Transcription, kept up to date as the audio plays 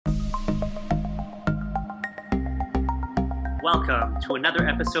Welcome to another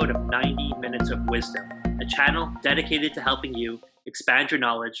episode of 90 Minutes of Wisdom, a channel dedicated to helping you expand your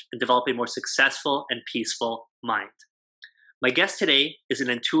knowledge and develop a more successful and peaceful mind. My guest today is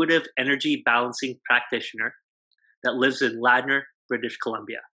an intuitive energy balancing practitioner that lives in Ladner, British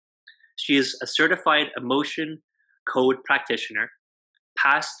Columbia. She is a certified emotion code practitioner,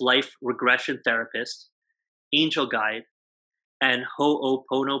 past life regression therapist, angel guide, and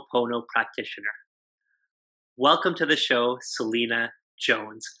Ho'oponopono practitioner. Welcome to the show, Selena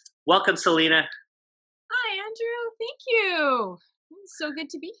Jones. Welcome, Selena. Hi, Andrew. Thank you. It's so good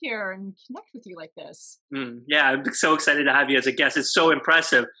to be here and connect with you like this. Yeah, I'm so excited to have you as a guest. It's so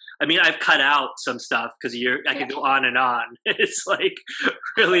impressive. I mean, I've cut out some stuff because I could go on and on. It's like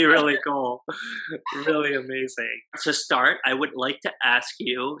really, really cool. Really amazing. To start, I would like to ask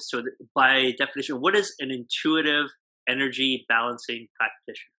you, so that by definition, what is an intuitive energy balancing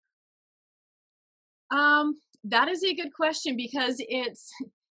practitioner? That is a good question because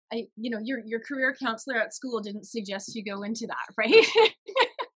your career counselor at school didn't suggest you go into that, right?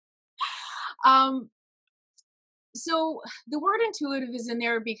 um, so the word intuitive is in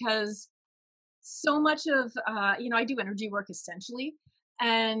there because so much of I do energy work essentially,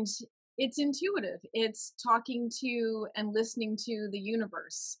 and it's intuitive. It's talking to and listening to the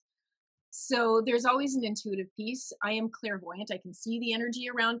universe. So there's always an intuitive piece. I am clairvoyant. I can see the energy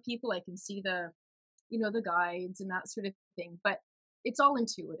around people. I can see the guides and that sort of thing, but it's all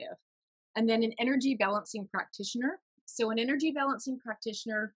intuitive. And then an energy balancing practitioner. So an energy balancing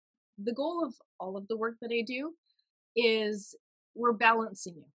practitioner, the goal of all of the work that I do is we're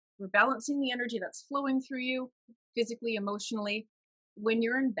balancing you. We're balancing the energy that's flowing through you physically, emotionally. When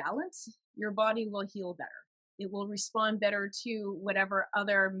you're in balance, your body will heal better. It will respond better to whatever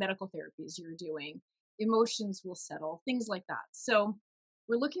other medical therapies you're doing. Emotions will settle, things like that. So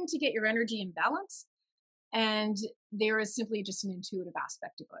we're looking to get your energy in balance. And there is simply just an intuitive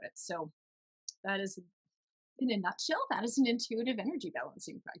aspect about it. So that is, in a nutshell, that is an intuitive energy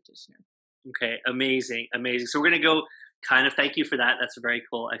balancing practitioner. Okay, amazing, amazing. So we're going to go thank you for that. That's a very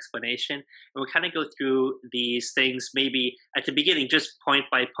cool explanation. And we'll kind of go through these things maybe at the beginning, just point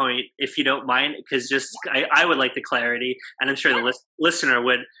by point, if you don't mind, because I would like the clarity, and I'm sure the listener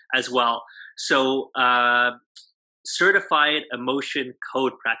would as well. So, certified emotion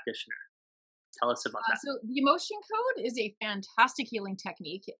code practitioner. Tell us about that. So the emotion code is a fantastic healing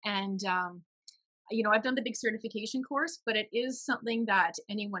technique. And, I've done the big certification course, but it is something that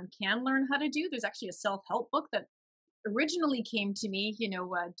anyone can learn how to do. There's actually a self-help book that originally came to me,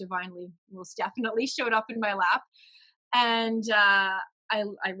 divinely, most definitely showed up in my lap. And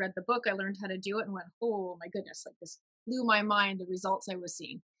I read the book, I learned how to do it and went, oh my goodness, like this blew my mind, the results I was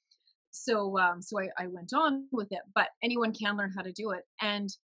seeing. So I went on with it, but anyone can learn how to do it. And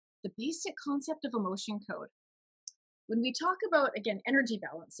the basic concept of emotion code. When we talk about, again, energy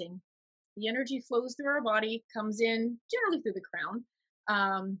balancing, the energy flows through our body, comes in generally through the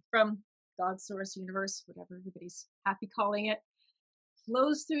crown, from God, source, universe, whatever everybody's happy calling it,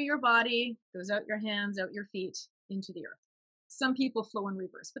 flows through your body, goes out your hands, out your feet, into the earth. Some people flow in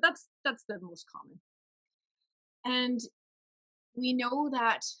reverse, but that's the most common. And we know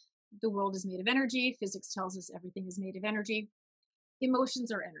that the world is made of energy. Physics tells us everything is made of energy.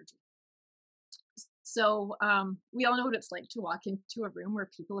 Emotions are energy. So we all know what it's like to walk into a room where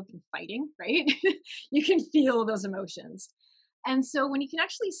people have been fighting, right? You can feel those emotions. And so when you can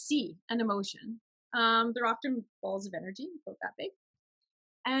actually see an emotion, they're often balls of energy, about that big.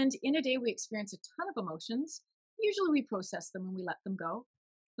 And in a day, we experience a ton of emotions. Usually we process them and we let them go.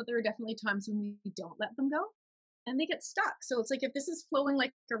 But there are definitely times when we don't let them go and they get stuck. So it's like if this is flowing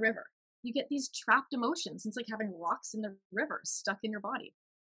like a river, you get these trapped emotions. It's like having rocks in the river stuck in your body.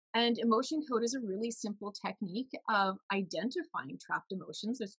 And emotion code is a really simple technique of identifying trapped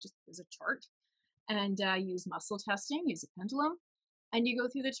emotions. There's a chart, and use muscle testing, use a pendulum, and you go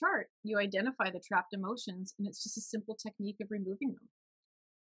through the chart. You identify the trapped emotions, and it's just a simple technique of removing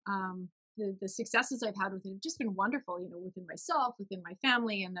them. The successes I've had with it have just been wonderful. Within myself, within my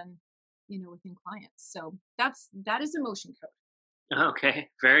family, and then within clients. So that is emotion code. Okay,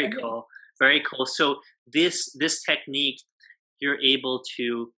 very cool, very cool. So this technique you're able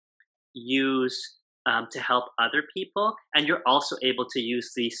to use to help other people, and you're also able to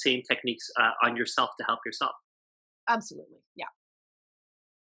use the same techniques on yourself to help yourself. Absolutely, yeah.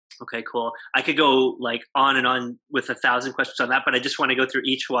 Okay, cool. I could go like on and on with 1,000 questions on that, but I just want to go through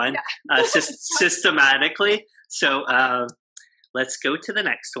each one systematically. So let's go to the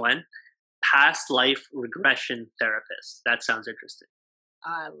next one. Past life regression therapist. That sounds interesting.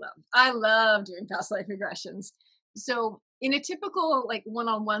 I love doing past life regressions. So in a typical like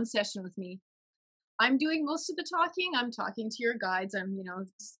one-on-one session with me, I'm doing most of the talking. I'm talking to your guides. I'm,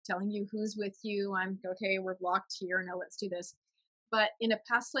 just telling you who's with you. I'm okay, we're blocked here. Now let's do this. But in a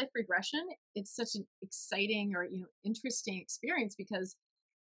past life regression, it's such an exciting or, interesting experience because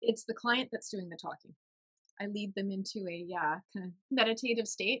it's the client that's doing the talking. I lead them into a kind of meditative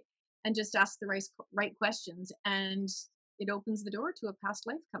state and just ask the right questions, and it opens the door to a past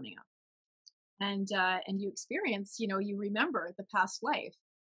life coming up. And you experience, you remember the past life,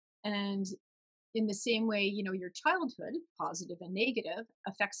 and in the same way, your childhood, positive and negative,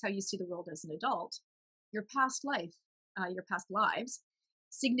 affects how you see the world as an adult. Your past life, your past lives,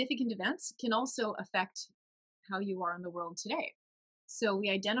 significant events can also affect how you are in the world today. So we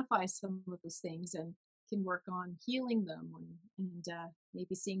identify some of those things and can work on healing them, and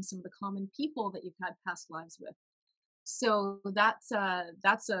maybe seeing some of the common people that you've had past lives with. So that's a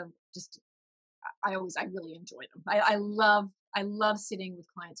just I really enjoy them. I love sitting with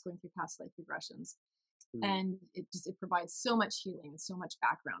clients going through past life regressions, and it provides so much healing and so much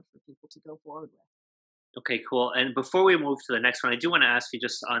background for people to go forward with. Okay, cool. And before we move to the next one, I do want to ask you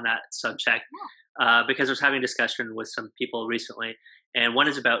just on that subject, because I was having a discussion with some people recently, and one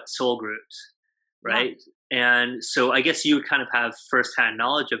is about soul groups, right? Yeah. And so I guess you kind of have firsthand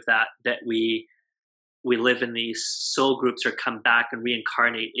knowledge of that we live in these soul groups or come back and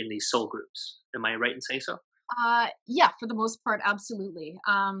reincarnate in these soul groups. Am I right in saying so? Yeah, for the most part, absolutely.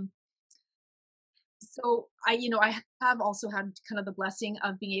 So I have also had kind of the blessing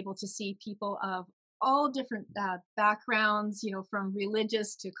of being able to see people of all different backgrounds, from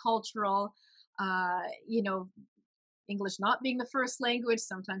religious to cultural, English not being the first language,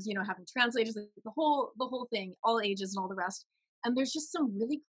 sometimes, having translators, the whole thing, all ages and all the rest. And there's just some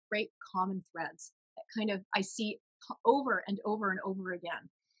really great common threads that kind of I see over and over and over again.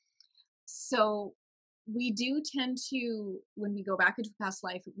 So we do tend to, when we go back into past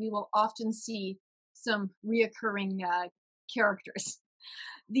life, we will often see some reoccurring characters.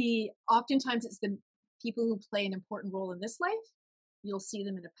 Oftentimes it's the people who play an important role in this life. You'll see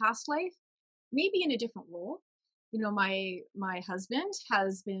them in a past life, maybe in a different role. My husband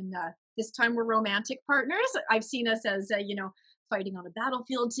has been, this time we're romantic partners. I've seen us as, fighting on a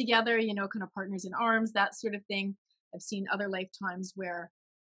battlefield together, kind of partners in arms, that sort of thing. I've seen other lifetimes where,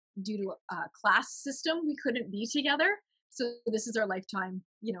 due to a class system, we couldn't be together. So this is our lifetime,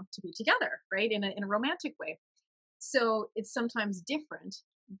 to be together, right? In a romantic way. So it's sometimes different,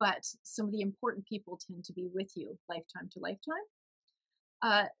 but some of the important people tend to be with you lifetime to lifetime.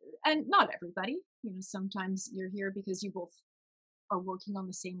 And not everybody, sometimes you're here because you both are working on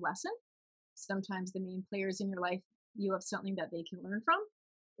the same lesson. Sometimes the main players in your life, you have something that they can learn from,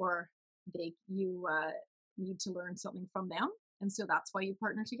 or you need to learn something from them. And so that's why you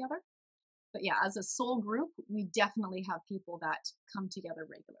partner together. But yeah, as a soul group, we definitely have people that come together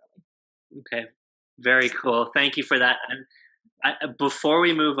regularly. Okay, very cool. Thank you for that. And before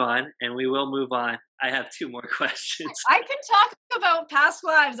we move on, and we will move on, I have two more questions. I can talk about past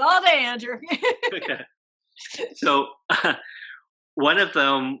lives all day, Andrew. Okay. So one of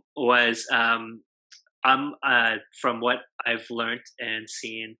them was, from what I've learned and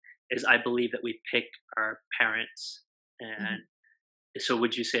seen, is I believe that we pick our parents. And so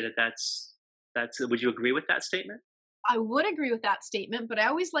would you say that's, would you agree with that statement? I would agree with that statement, but I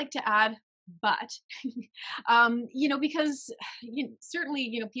always like to add, but, because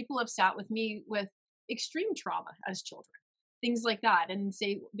certainly, people have sat with me with extreme trauma as children, things like that, and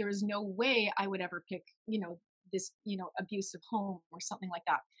say there's no way I would ever pick, this, abusive home or something like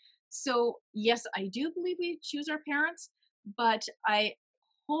that. So yes, I do believe we choose our parents, but I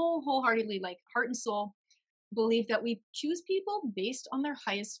wholeheartedly, like heart and soul, believe that we choose people based on their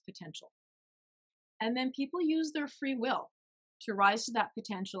highest potential. And then people use their free will to rise to that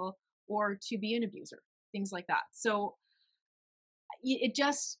potential or to be an abuser, things like that. So it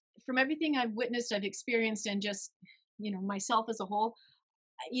just, from everything I've witnessed, I've experienced, and just, myself as a whole,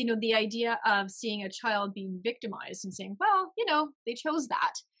 the idea of seeing a child being victimized and saying, well, they chose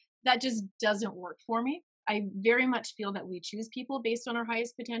that just doesn't work for me. I very much feel that we choose people based on our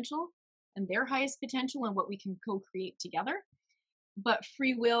highest potential and their highest potential and what we can co-create together. But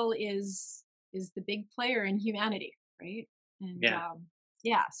free will is the big player in humanity, right? And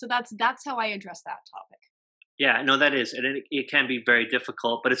so that's how I address that topic. Yeah, no, that is, and it can be very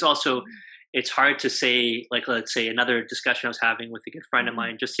difficult, but it's also, it's hard to say, like, let's say another discussion I was having with a good friend of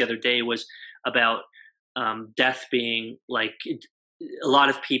mine just the other day was about death being like, a lot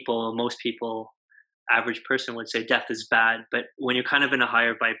of people, most people, average person would say death is bad, but when you're kind of in a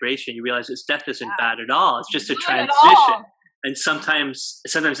higher vibration, you realize death isn't bad at all. It's just a transition. And sometimes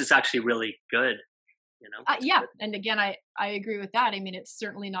it's actually really good. Yeah, and again, I agree with that. I mean, it's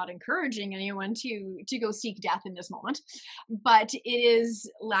certainly not encouraging anyone to go seek death in this moment, but it is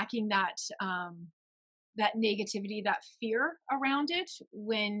lacking that negativity, that fear around it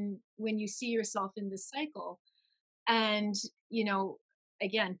when you see yourself in this cycle. And you know,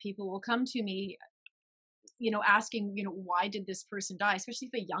 again, people will come to me, asking, why did this person die, especially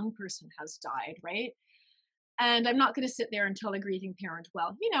if a young person has died, right? And I'm not going to sit there and tell a grieving parent,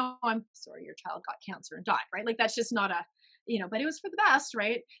 well, I'm sorry your child got cancer and died, right? Like that's just not but it was for the best,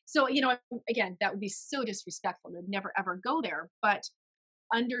 right? So, again, that would be so disrespectful. I'd never ever go there. But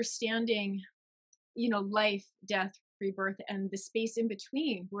understanding, life, death, rebirth, and the space in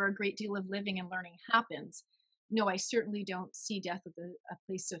between where a great deal of living and learning happens. No, I certainly don't see death as a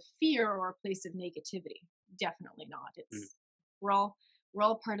place of fear or a place of negativity. Definitely not. It's we're all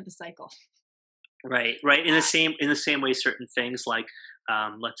part of the cycle. Right, right. In the same way, certain things like,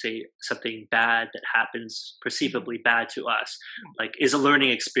 let's say, something bad that happens, perceivably bad to us, like, is a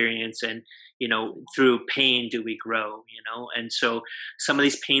learning experience, and through pain do we grow. And so some of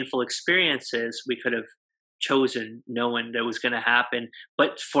these painful experiences we could have chosen knowing that was going to happen,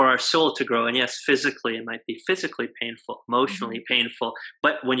 but for our soul to grow. And yes, physically it might be physically painful, emotionally painful,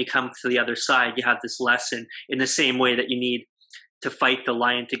 but when you come to the other side, you have this lesson. In the same way that you need to fight the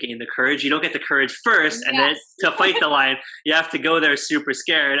lion to gain the courage. You don't get the courage first, and then to fight the lion, you have to go there super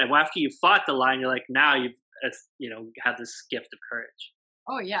scared. And after you fought the lion, you're like, now you've have this gift of courage.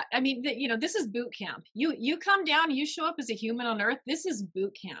 Oh yeah, I mean, this is boot camp. You come down, you show up as a human on Earth. This is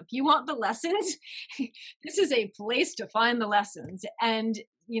boot camp. You want the lessons? This is a place to find the lessons, and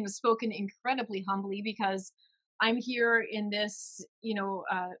spoken incredibly humbly, because I'm here in this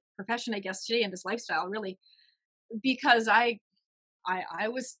profession, I guess, today, in this lifestyle, really, because I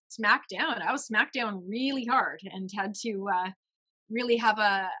was smacked down. I was smacked down really hard and had to really have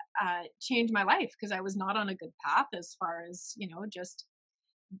a change my life, because I was not on a good path as far as just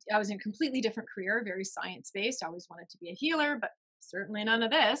I was in a completely different career, very science based. I always wanted to be a healer, but certainly none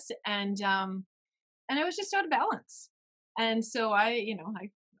of this. And I was just out of balance. And so I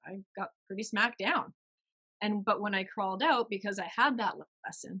got pretty smacked down. But when I crawled out, because I had that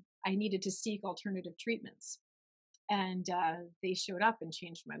lesson, I needed to seek alternative treatments, and they showed up and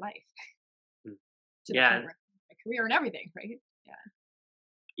changed my life Mm. to the Yeah, point where my career and everything, right? Yeah.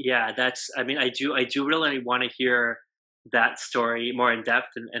 yeah. That's. I mean, I do really want to hear that story more in depth,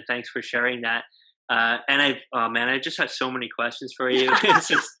 and thanks for sharing that. And oh man, I just have so many questions for you.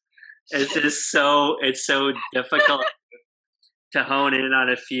 It's so difficult to hone in on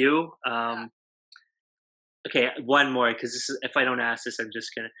a few. Okay, one more, because if I don't ask this, I'm just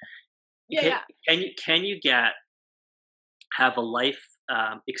gonna. Yeah, Can, yeah. can you have a life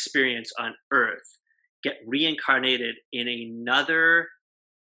experience on Earth, get reincarnated in another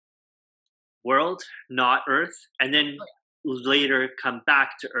world, not Earth, and then later come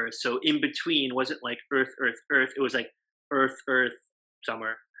back to Earth? So in between wasn't like Earth, Earth, Earth. It was like Earth, Earth,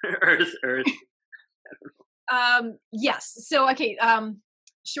 somewhere, Earth, Earth. Yes. So, okay.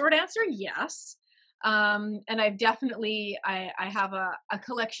 Short answer, yes. And I've definitely, I have a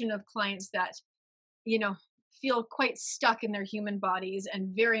collection of clients that, you know, feel quite stuck in their human bodies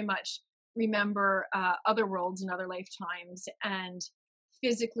and very much remember other worlds and other lifetimes, and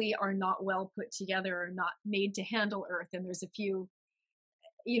physically are not well put together or not made to handle Earth. And there's a few,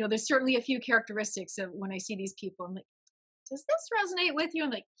 there's certainly a few characteristics of when I see these people, I'm like, does this resonate with you? I'm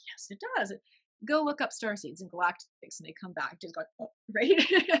like, yes, it does. Go look up starseeds and galactics, and they come back just going, oh, right?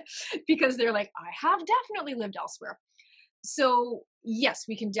 Because they're like, I have definitely lived elsewhere. So yes,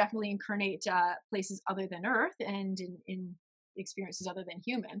 we can definitely incarnate places other than Earth and in experiences other than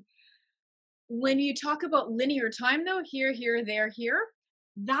human. When you talk about linear time, though, here, there, here,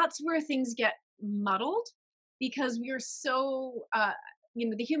 that's where things get muddled, because we are so,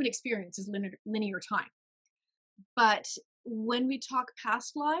 the human experience is linear time. But when we talk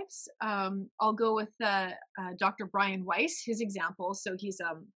past lives, I'll go with Dr. Brian Weiss, his example. So he's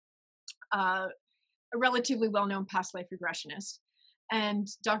a relatively well-known past life regressionist. And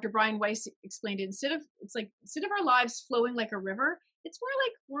Dr. Brian Weiss explained it, instead of our lives flowing like a river, it's more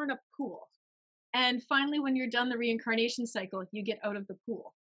like we're in a pool. And finally, when you're done the reincarnation cycle, you get out of the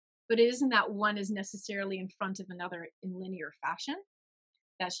pool. But it isn't that one is necessarily in front of another in linear fashion.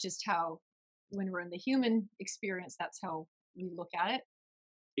 That's just how, when we're in the human experience, that's how we look at it.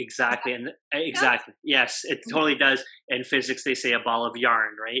 Exactly, and exactly, yes, it totally does. In physics, they say a ball of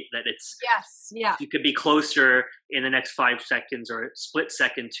yarn, right? That it's Yes, yeah. you could be closer in the next 5 seconds or a split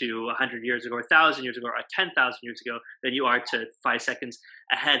second to 100 years ago, or 1,000 years ago, or 10,000 years ago than you are to 5 seconds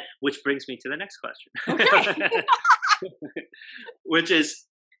ahead. Which brings me to the next question, Okay. which is,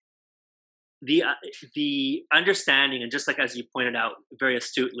 the understanding, and just like as you pointed out very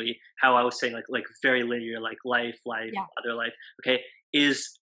astutely, how I was saying like very linear, like life, Yeah. other life. Okay,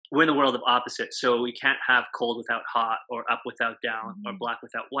 is we're in the world of opposites, so we can't have cold without hot, or up without down, or Mhm. black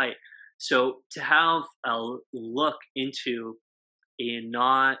without white. So to have a look into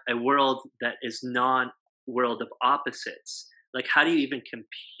a world that is non world of opposites, like how do you even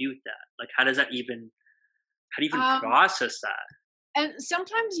compute that? Like how do you even Um, process that? and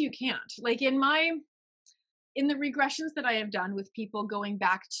sometimes you can't. Like in the regressions that I have done with people going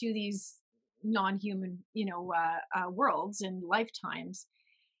back to these non-human, worlds and lifetimes,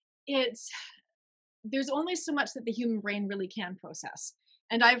 it's there's only so much that the human brain really can process.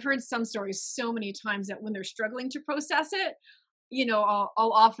 And I've heard some stories so many times that when they're struggling to process it, I'll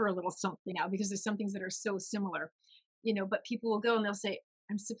offer a little something out because there's some things that are so similar, but people will go and they'll say,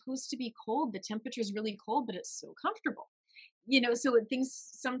 I'm supposed to be cold. The temperature is really cold, but it's so comfortable. So things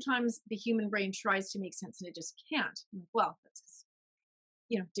sometimes the human brain tries to make sense and it just can't. I'm like, well, that's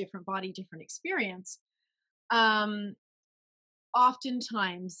 'cause, different body, different experience. Um,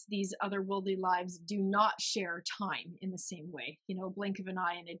 Oftentimes these otherworldly lives do not share time in the same way. A blink of an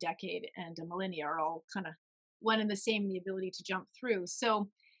eye and a decade and a millennia are all kind of one and the same in the ability to jump through.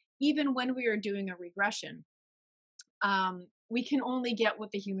 So even when we are doing a regression, we can only get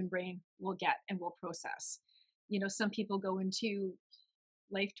what the human brain will get and will process. Some people go into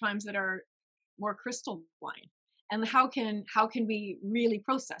lifetimes that are more crystalline, and how can we really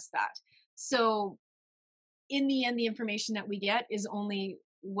process that? So in the end, the information that we get is only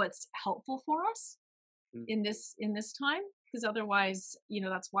what's helpful for us Mm. in this time, because otherwise,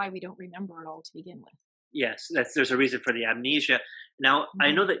 that's why we don't remember it all to begin with. Yes, there's a reason for the amnesia. Now, I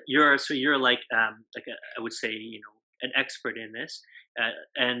Mhm. know that you're like I would say, an expert in this.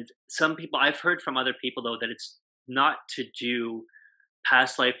 And some people I've heard from other people though that it's not to do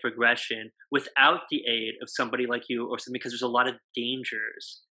past life regression without the aid of somebody like you or something, because there's a lot of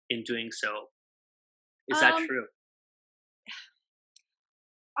dangers in doing so. Is that Um, true?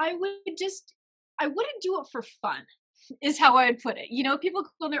 I would just I wouldn't do it for fun, is how I would put it. People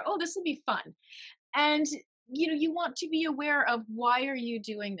go there, oh, this will be fun. And you want to be aware of why are you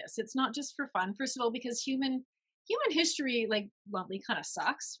doing this? It's not just for fun. First of all, because human history, like bluntly, kind of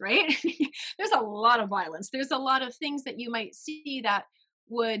sucks, right? There's a lot of violence. There's a lot of things that you might see that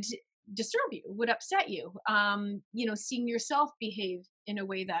would disturb you, would upset you. Seeing yourself behave in a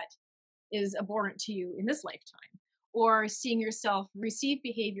way that is abhorrent to you in this lifetime, or seeing yourself receive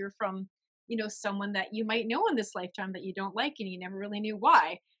behavior from someone that you might know in this lifetime that you don't like and you never really knew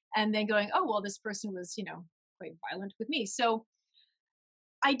why, and then going, oh well, this person was quite violent with me. So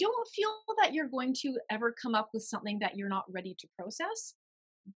I don't feel that you're going to ever come up with something that you're not ready to process,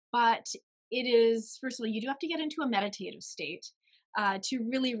 but it is, first of all, you do have to get into a meditative state to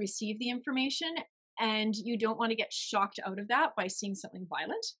really receive the information, and you don't want to get shocked out of that by seeing something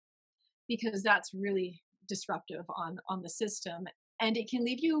violent, because that's really disruptive on the system, and it can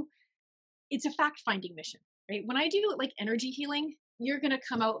leave you, it's a fact finding mission, right? When I do like energy healing, you're going to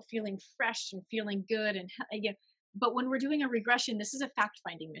come out feeling fresh and feeling good and again, but when we're doing a regression, this is a fact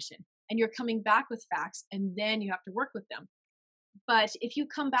finding mission, and you're coming back with facts and then you have to work with them. But if you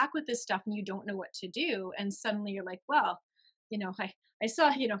come back with this stuff and you don't know what to do, and suddenly you're like, well, I saw,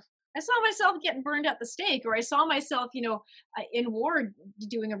 I saw myself getting burned at the stake, or I saw myself, in war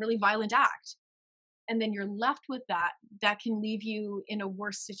doing a really violent act, and then you're left with that can leave you in a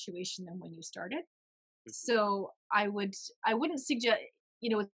worse situation than when you started. Mhm. So I wouldn't suggest,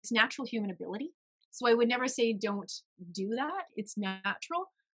 it's natural human ability. So I would never say don't do that. It's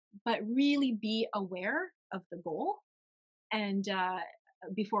natural, but really be aware of the goal, and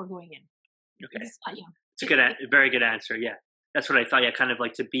before going in. Okay. It's not, It's a it, good, it, very good answer. Yeah, that's what I thought. Yeah, kind of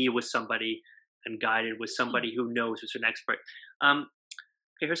like to be with somebody and guided with yeah. somebody who knows, who's an expert. Um,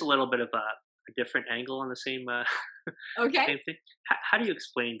 okay, here's a little bit of a different angle on the same Okay. same thing. How do you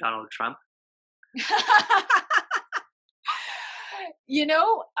explain Donald Trump? you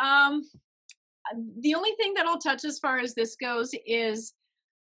know, um, the only thing that I'll touch as far as this goes is,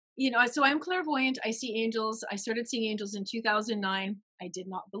 so I'm clairvoyant. I see angels. I started seeing angels in 2009. I did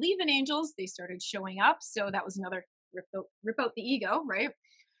not believe in angels. They started showing up. So that was another rip out the ego, right?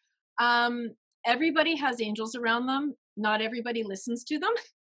 Um, Everybody has angels around them. Not everybody listens to them,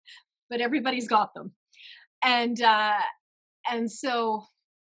 but everybody's got them. And so,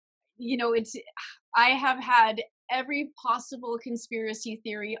 it's, I have had every possible conspiracy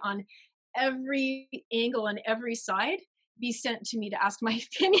theory on every angle and every side be sent to me to ask my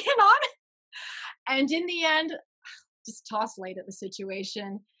opinion on. And in the end, just toss light at the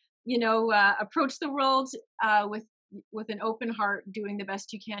situation, approach the world with with an open heart, doing the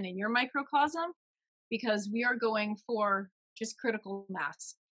best you can in your microcosm, because we are going for just critical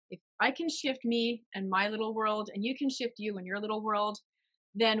mass. If I can shift me and my little world, and you can shift you and your little world,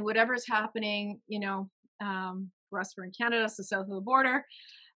 then whatever's happening, for us, we're in Canada, so south of the border,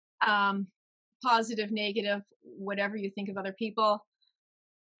 um, positive, negative, whatever you think of other people,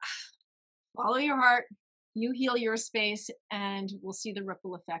 follow your heart, you heal your space, and we'll see the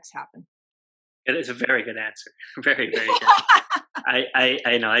ripple effects happen. It is a very good answer. Very, very good.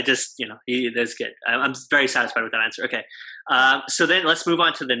 I know. I just, that's good. I'm very satisfied with that answer. Okay. So then let's move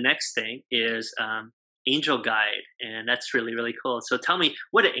on to the next thing is angel guide. And that's really, really cool. So tell me,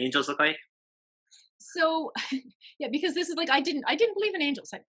 what do angels look like? So, yeah, because this is like, I didn't believe in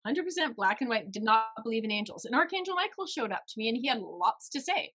angels. I 100% black and white, did not believe in angels. And Archangel Michael showed up to me and he had lots to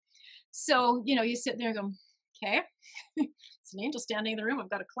say. So, you sit there and go, okay, it's an angel standing in the room. I've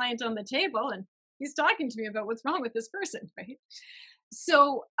got a client on the table and he's talking to me about what's wrong with this person, right?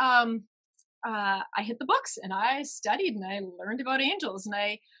 So I hit the books and I studied and I learned about angels, and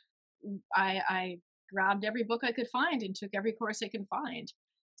I grabbed every book I could find and took every course I could find.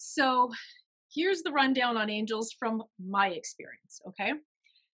 So here's the rundown on angels from my experience, okay?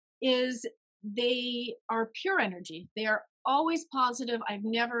 Is they are pure energy. They are always positive. I've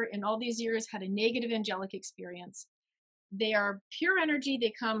never in all these years had a negative angelic experience. They are pure energy.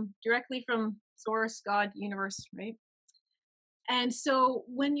 They come directly from source, God, universe, right? And so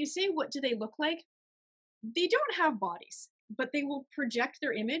when you say, what do they look like? They don't have bodies, but they will project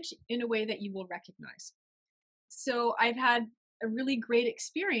their image in a way that you will recognize. So I've had a really great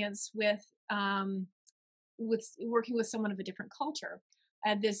experience with working with someone of a different culture. I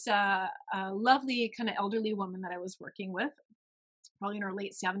had this lovely kind of elderly woman that I was working with, probably in her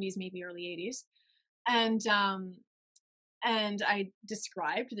late 70s, maybe early 80s. And I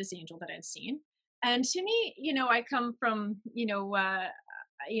described this angel that I'd seen. And to me, I come from,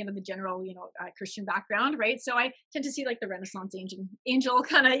 the general, Christian background, right? So I tend to see like the Renaissance angel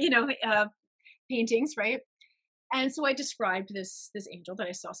kind of, paintings, right? And so I described this angel that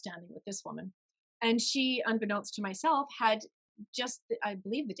I saw standing with this woman. And she, unbeknownst to myself, had just, I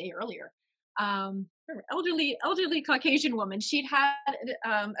believe the day earlier, elderly Caucasian woman. She'd had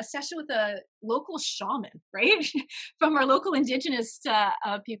a session with a local shaman, right? From our local indigenous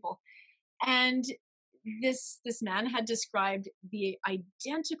people. And this man had described the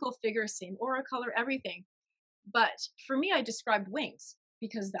identical figure, same aura color, everything. But for me, I described wings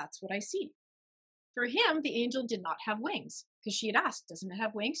because that's what I see. For him, the angel did not have wings because she had asked, doesn't it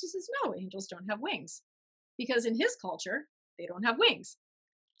have wings? He says, no, angels don't have wings because in his culture, they don't have wings.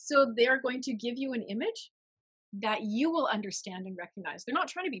 So they're going to give you an image that you will understand and recognize. They're not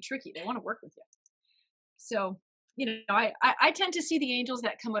trying to be tricky. They want to work with you. So, I tend to see the angels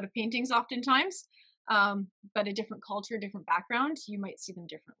that come out of paintings oftentimes, but a different culture, different background, you might see them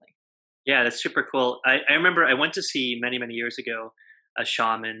differently. Yeah, that's super cool. I remember I went to see many, many years ago a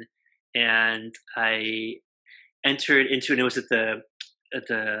shaman, and I entered into, and it was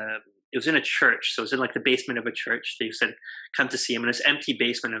it was in a church. So it was in like the basement of a church. They said, come to see him in this empty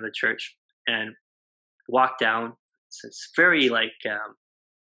basement of the church, and walked down. So it's very like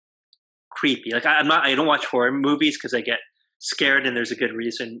creepy. Like I don't watch horror movies because I get scared, and there's a good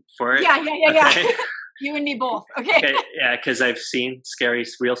reason for it. Yeah. Okay? You and me both. Okay. Yeah, because I've seen scary,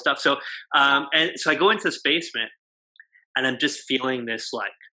 real stuff. So, and so I go into this basement, and I'm just feeling this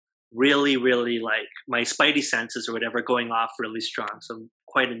like really, really like my spidey senses or whatever going off really strong. So I'm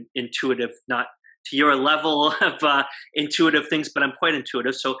quite intuitive, not to your level of intuitive things, but I'm quite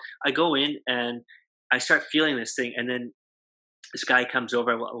intuitive. So I go in and I start feeling this thing, and then this guy comes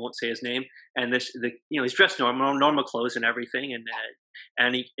over. I won't say his name, and he's dressed normal clothes and everything,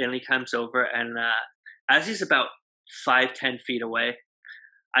 and he comes over, and as he's about 5-10 feet away,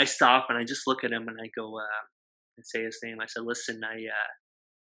 I stop and I just look at him and I go and say his name. I said, "Listen,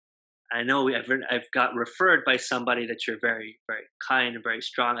 I know I've got referred by somebody that you're very, very kind and very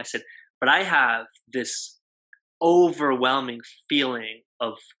strong." I said, "But I have this overwhelming feeling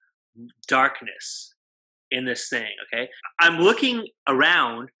of darkness in this thing, okay? I'm looking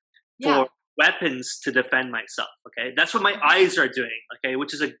around for weapons to defend myself, okay? That's what my eyes are doing, okay?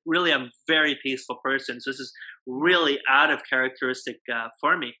 Which is I'm a very peaceful person. So this is really out of characteristic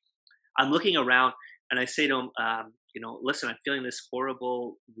for me. I'm looking around and I say to him, listen, I'm feeling this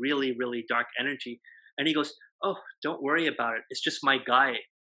horrible, really, really dark energy." And he goes, "Oh, don't worry about it. It's just my guide.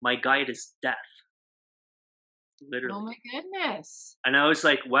 My guide is death." Literally. Oh my goodness. And I was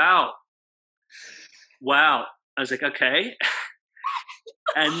like, wow. I was like, okay.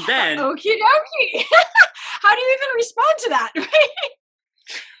 And then okie dokie. How do you even respond to that? Right?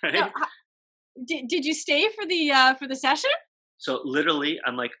 Right? No, Did you stay for the session? So literally,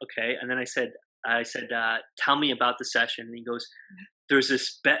 I'm like, okay. And then I said, tell me about the session. And he goes, there's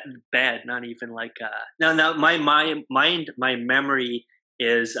this bed, not even like, now my memory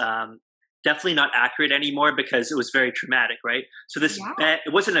is, definitely not accurate anymore because it was very traumatic, right? So this Yeah. bed,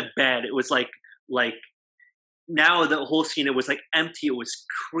 it wasn't a bed. It was like now the whole scene, it was like empty. It was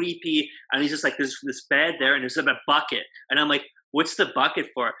creepy. And he's just like, there's this bed there and there's a bucket. And I'm like, what's the bucket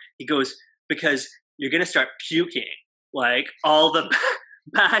for? He goes, because you're going to start puking like all the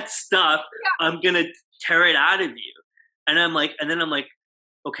bad stuff. I'm going to tear it out of you. And then I'm like,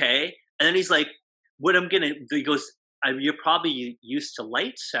 okay. And then he's like, what I'm going to do, he goes, you're probably used to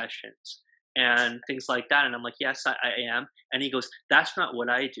light sessions and things like that. And I'm like, yes, I am. And he goes, that's not what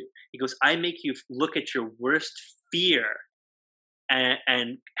I do. He goes, I make you look at your worst fear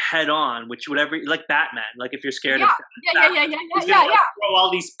and head on, which whatever, like Batman, like if you're scared of he's gonna throw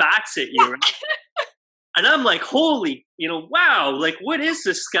all these bats at you, right? And I'm like, holy, wow, like what is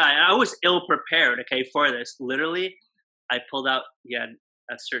this guy? And I was ill prepared, okay, for this. Literally, I pulled out,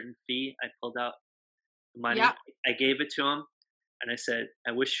 a certain fee. I pulled out money. Yeah. I gave it to him, and I said,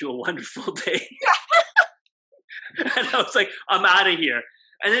 I wish you a wonderful day. And I was like, I'm out of here.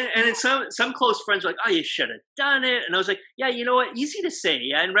 And then some close friends were like, oh, you should have done it. And I was like, yeah, you know what? Easy to say.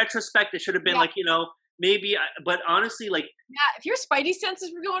 Yeah, in retrospect, it should have been like, maybe. But honestly, like, yeah, if your spidey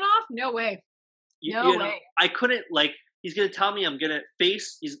senses were going off, no way. No way. I couldn't, like, he's gonna tell me I'm gonna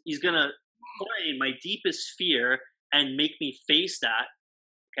face. He's gonna play my deepest fear and make me face that.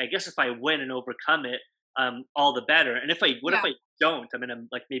 Okay, I guess if I win and overcome it, all the better. And if I don't? I'm in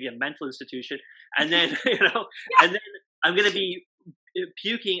maybe a mental institution, and then and then I'm gonna be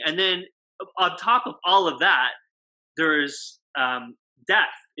puking, and then on top of all of that, there's death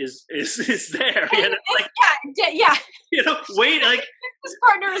is there. Like, yeah. Wait, like his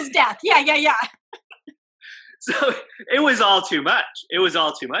partner is death. Yeah. So it was all too much. It was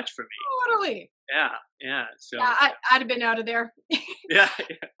all too much for me. Totally. Yeah. So I'd have been out of there. Yeah.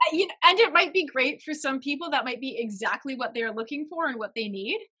 And it might be great for some people. That might be exactly what they're looking for and what they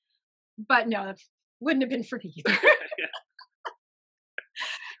need. But no, that wouldn't have been for me either.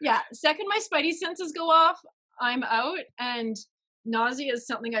 Yeah. Second, my spidey senses go off, I'm out. And nausea is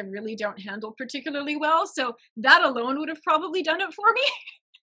something I really don't handle particularly well. So that alone would have probably done it for me.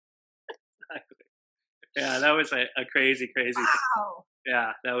 Yeah, that was a crazy Wow. thing.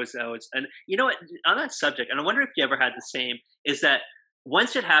 Yeah, that was, and you know what? On that subject, and I wonder if you ever had the same. Is that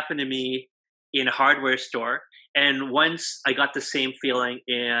once it happened to me in a hardware store, and once I got the same feeling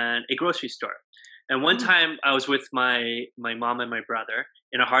in a grocery store. And one time I was with my mom and my brother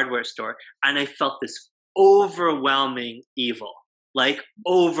in a hardware store, and I felt this overwhelming evil, like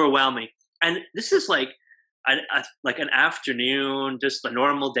overwhelming. And this is like an afternoon, just a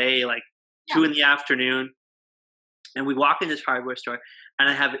normal day, like 2 in the afternoon. And we walk in this hardware store, and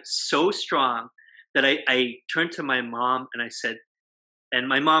I have it so strong that I turned to my mom and I said, and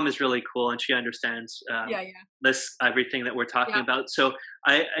my mom is really cool and she understands this everything that we're talking about. So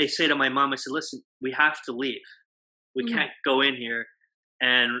I say to my mom, I said, listen, we have to leave. We can't go in here.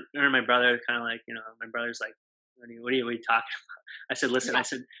 And my brother kind of like, my brother's like, what are you talking about? I said,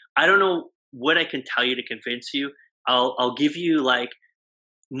 listen, I don't know what I can tell you to convince you. I'll give you like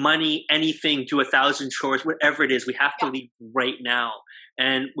money, anything, do 1,000 chores, whatever it is. We have to leave right now.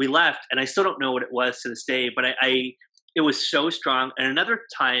 And we left, and I still don't know what it was to this day, but it was so strong. And another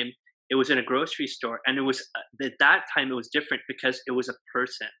time, it was in a grocery store, and it was at that time it was different because it was a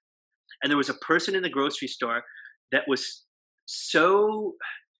person, and there was a person in the grocery store that was so.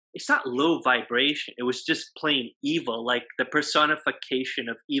 It's not low vibration. It was just plain evil, like the personification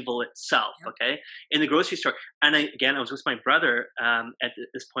of evil itself. Okay, in the grocery store, and I was with my brother at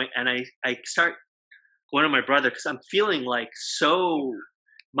this point, and I start going to my brother because I'm feeling like so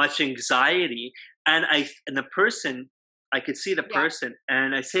much anxiety, and the person, I could see the person,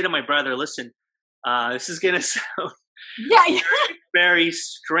 and I say to my brother, "Listen, this is gonna sound very, very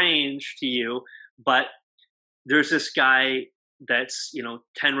strange to you, but there's this guy." That's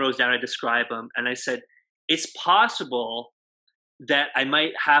 10 rows down. I describe him, and I said, it's possible that I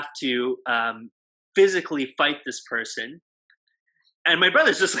might have to physically fight this person. And my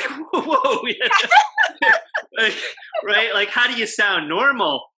brother's just like, whoa, like, right? Like, how do you sound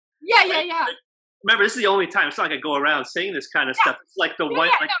normal? Yeah. Remember, this is the only time. It's not like I go around saying this kind of stuff. It's like the one.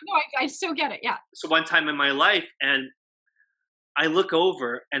 I still get it. Yeah. So one time in my life, and I look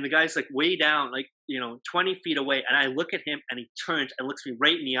over, and the guy's like way down, like 20 feet away, and I look at him, and he turns and looks me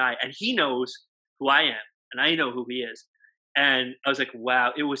right in the eye, and he knows who I am, and I know who he is. And I was like,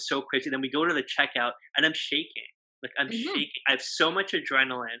 wow, it was so crazy. Then we go to the checkout, and I'm shaking. Like, I'm shaking. I have so much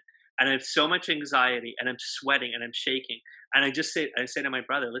adrenaline. and I have so much anxiety, and I'm sweating, and I'm shaking, and I say to my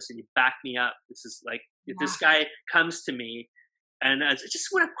brother, listen, you back me up. This is like, if Yeah. this guy comes to me, and it's just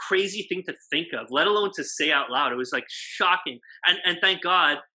what a crazy thing to think of, let alone to say out loud. It was like shocking, and thank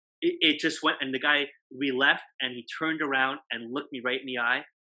God it just went. And the guy, we left, and he turned around and looked me right in the eye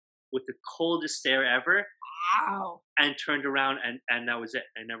with the coldest stare ever, Wow. and turned around, and that was it.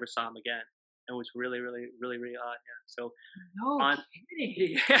 I never saw him again. It was really, really, really, really odd. Yeah. So No on,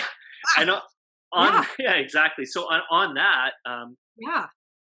 kidding. yeah, I know. On Yeah. yeah, exactly. So on that, Yeah.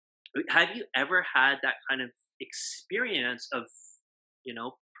 have you ever had that kind of experience of, Yeah,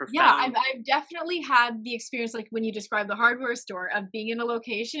 profound? I've definitely had the experience, like when you describe the hardware store, of being in a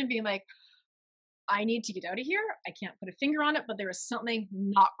location and being like, I need to get out of here. I can't put a finger on it, but there is something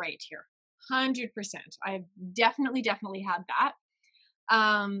not right here. 100%. I've definitely had that.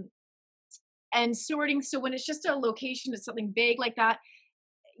 Um, and sorting, so when it's just a location, it's something big like that,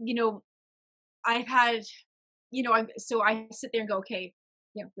 you know, I've had, so I sit there and go, okay,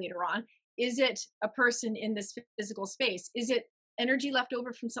 later on, is it a person in this physical space? Is it energy left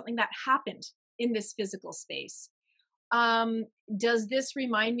over from something that happened in this physical space? Um, does this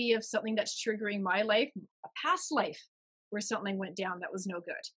remind me of something that's triggering my life, a past life where something went down that was no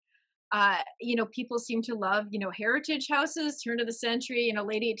good? People seem to love, heritage houses, turn of the century,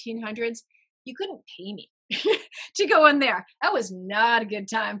 late 1800s. You couldn't pay me to go in there. That was not a good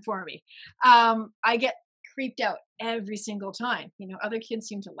time for me. I get creeped out every single time. Other kids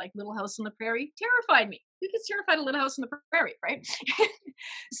seem to like Little House on the Prairie. Terrified me. Who gets terrified of Little House on the Prairie, right?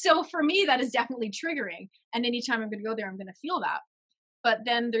 So for me, that is definitely triggering. And anytime I'm going to go there, I'm going to feel that. But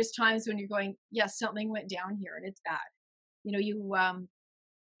then there's times when you're going, yes, something went down here and it's bad.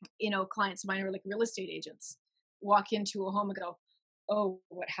 Clients of mine are like real estate agents, walk into a home and go, oh,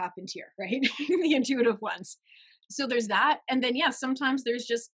 what happened here, right? The intuitive ones. So there's that. And then, yeah, sometimes there's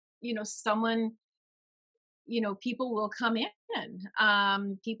just, someone, people will come in,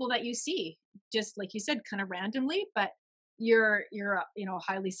 people that you see, just like you said, kind of randomly, but you're a,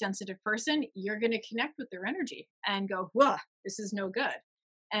 highly sensitive person. You're going to connect with their energy and go, whoa, this is no good.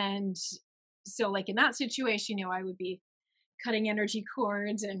 And so like in that situation, I would be cutting energy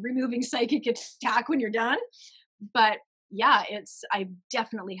cords and removing psychic attack when you're done. But yeah, I've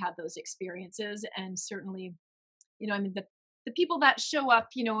definitely had those experiences. And certainly, the people that show up,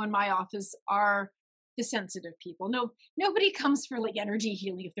 in my office are the sensitive people. Nobody comes for like energy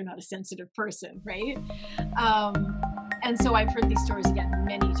healing if they're not a sensitive person, right? And so I've heard these stories again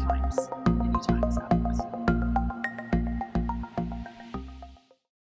many times.